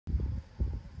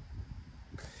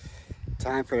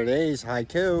Time for today's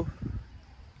HighKu.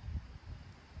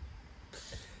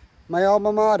 My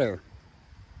alma mater.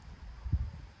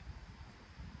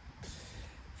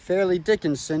 Fairleigh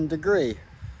Dickinson degree.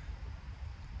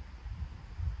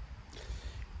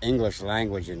 English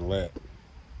language and lit.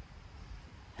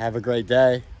 Have a great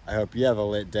day. I hope you have a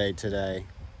lit day today.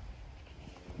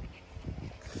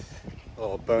 A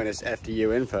little bonus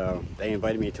FDU info. They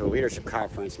invited me to a leadership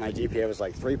conference. My GPA was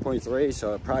like 3.3, so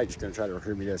they're probably just going to try to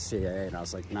recruit me to CIA. And I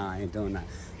was like, nah, I ain't doing that.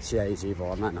 CIA's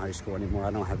evil. I'm not in high school anymore. I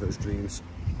don't have those dreams.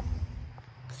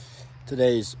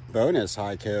 Today's bonus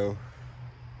HighKu.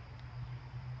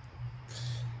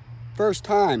 First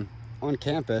time on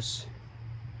campus.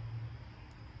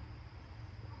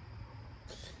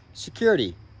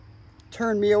 Security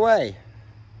turned me away.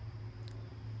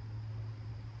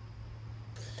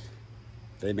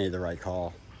 They made the right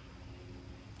call.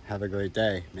 Have a great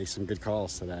day. Make some good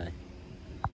calls today.